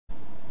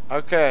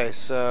Okay,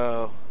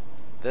 so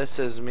this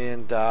is me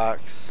and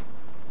Doc's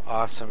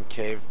awesome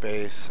cave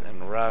base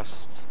in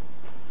Rust.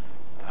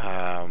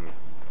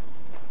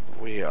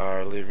 We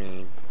are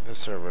leaving the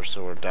server,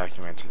 so we're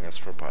documenting this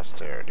for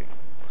posterity.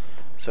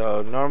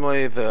 So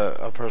normally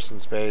a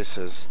person's base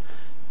is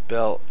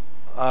built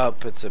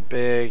up. It's a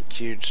big,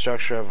 huge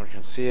structure. Everyone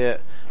can see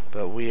it,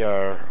 but we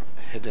are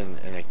hidden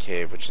in a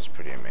cave, which is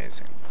pretty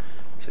amazing.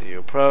 So you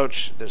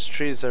approach. There's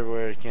trees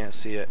everywhere. You can't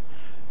see it,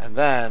 and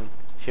then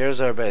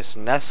here's our base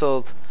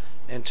nestled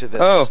into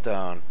this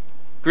stone.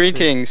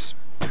 Greetings.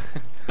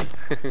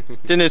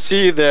 Didn't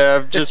see you there.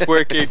 I'm just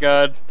working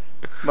on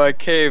my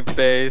cave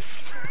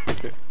base.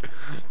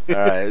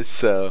 Alright,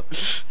 so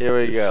here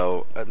we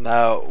go.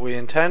 Now, we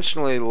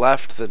intentionally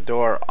left the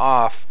door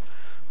off.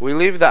 We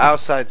leave the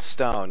outside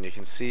stone. You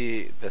can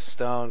see the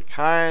stone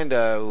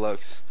kinda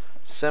looks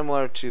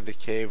similar to the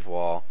cave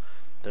wall.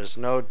 There's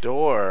no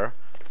door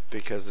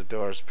because the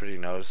door is pretty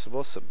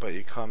noticeable, but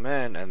you come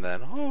in and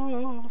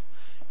then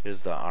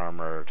here's the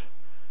armored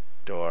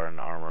door and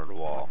armored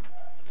wall.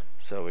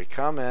 So we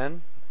come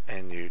in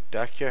and you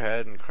duck your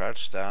head and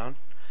crouch down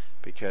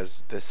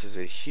because this is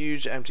a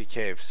huge empty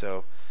cave.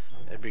 So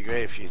it'd be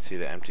great if you see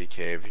the empty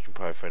cave. You can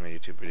probably find a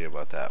YouTube video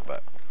about that,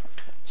 but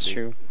It's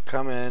true.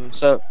 Come in.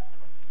 So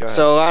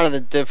a lot of the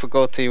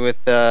difficulty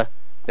with the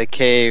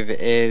cave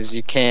is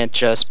you can't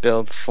just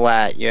build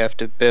flat. You have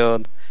to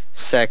build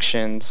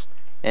sections,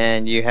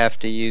 and you have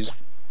to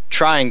use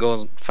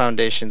triangle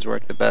foundations.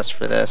 Work the best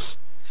for this.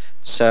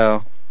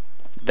 So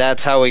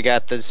that's how we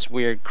got this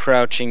weird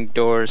crouching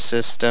door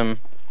system.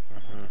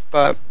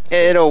 But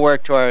it'll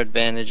work to our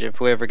advantage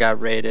if we ever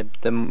got raided.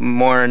 The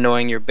more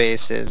annoying your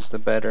base is, the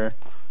better.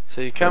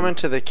 So you come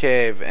into the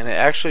cave, and it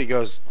actually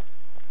goes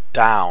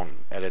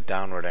down at a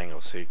downward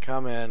angle. So you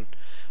come in.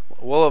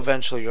 We'll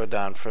eventually go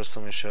down. First,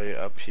 let me show you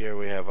up here.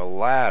 We have a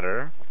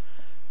ladder.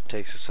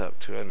 Takes us up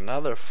to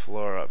another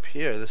floor up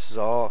here. This is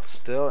all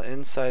still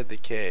inside the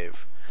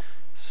cave.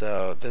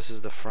 So this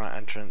is the front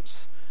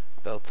entrance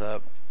built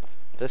up.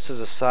 This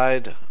is a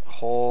side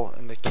hole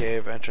in the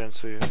cave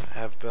entrance we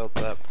have built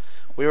up.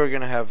 We were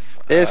gonna have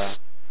this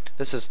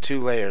is 2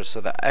 layers. So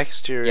the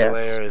exterior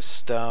layer is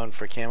stone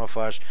for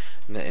camouflage,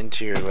 and the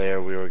interior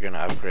layer we were gonna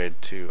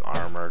upgrade to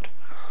armored.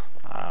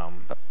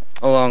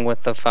 Along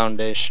with the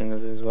foundation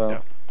as well.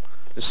 Yep.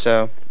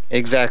 So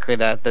exactly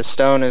that. The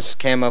stone is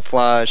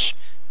camouflage,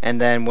 and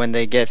then when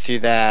they get through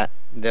that,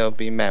 they'll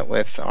be met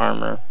with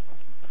armor.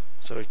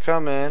 So we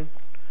come in.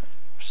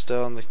 We're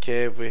still in the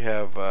cave. We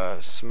have a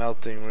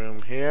smelting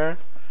room here.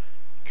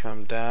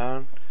 Come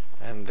down,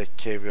 and the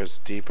cave goes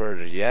deeper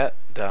yet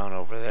down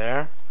over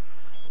there.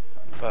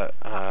 But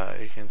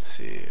you can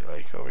see,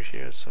 like over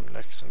here, some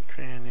nooks and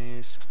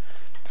crannies.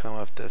 Come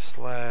up this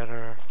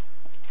ladder.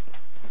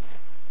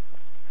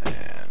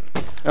 And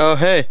oh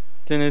hey,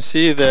 didn't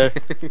see you there.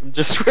 I'm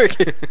just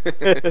working.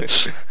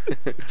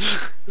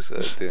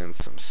 So doing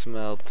some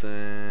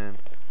smelting.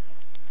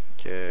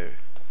 Okay.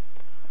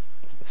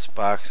 This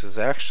box is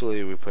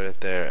actually, we put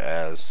it there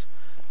as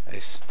a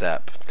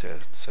step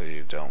so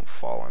you don't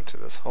fall into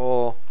this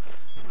hole.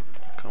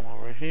 Come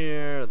over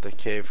here. The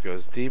cave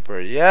goes deeper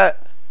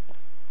yet.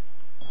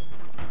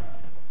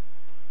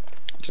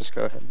 Just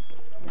go ahead.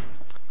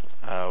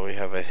 We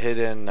have a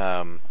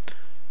hidden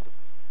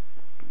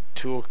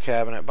tool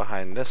cabinet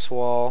behind this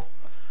wall,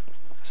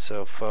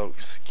 so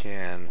folks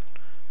can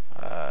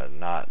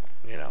not,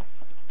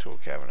 tool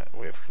cabinet.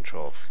 We have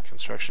control of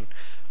construction.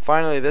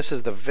 Finally, this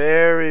is the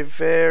very,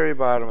 very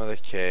bottom of the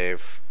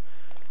cave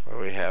where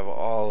we have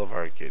all of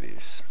our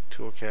goodies.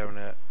 Tool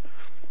cabinet,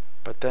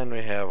 but then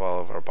we have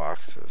all of our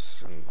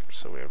boxes, and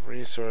so we have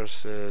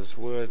resources,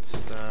 wood,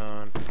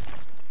 stone,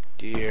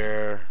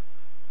 gear,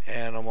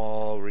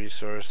 animal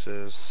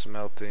resources,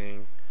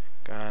 smelting,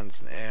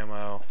 guns and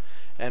ammo.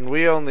 And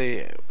we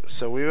only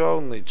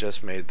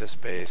just made this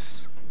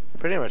base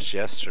pretty much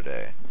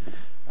yesterday,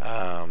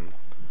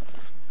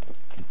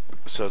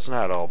 so it's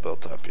not all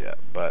built up yet,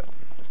 but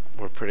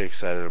we're pretty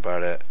excited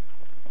about it.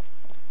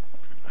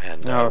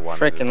 And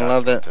freaking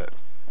love it.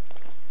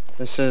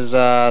 This is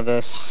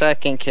the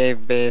second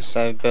cave base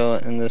I've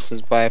built, and this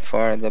is by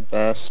far the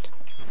best.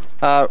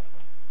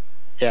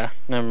 Yeah,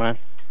 never mind.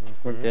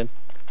 We're good.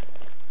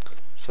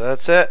 So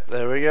that's it.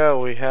 There we go.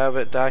 We have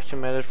it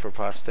documented for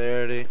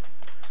posterity.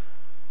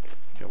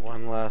 Get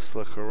one last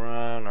look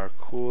around our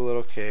cool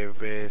little cave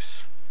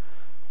base.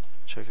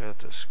 Check out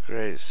this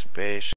great space.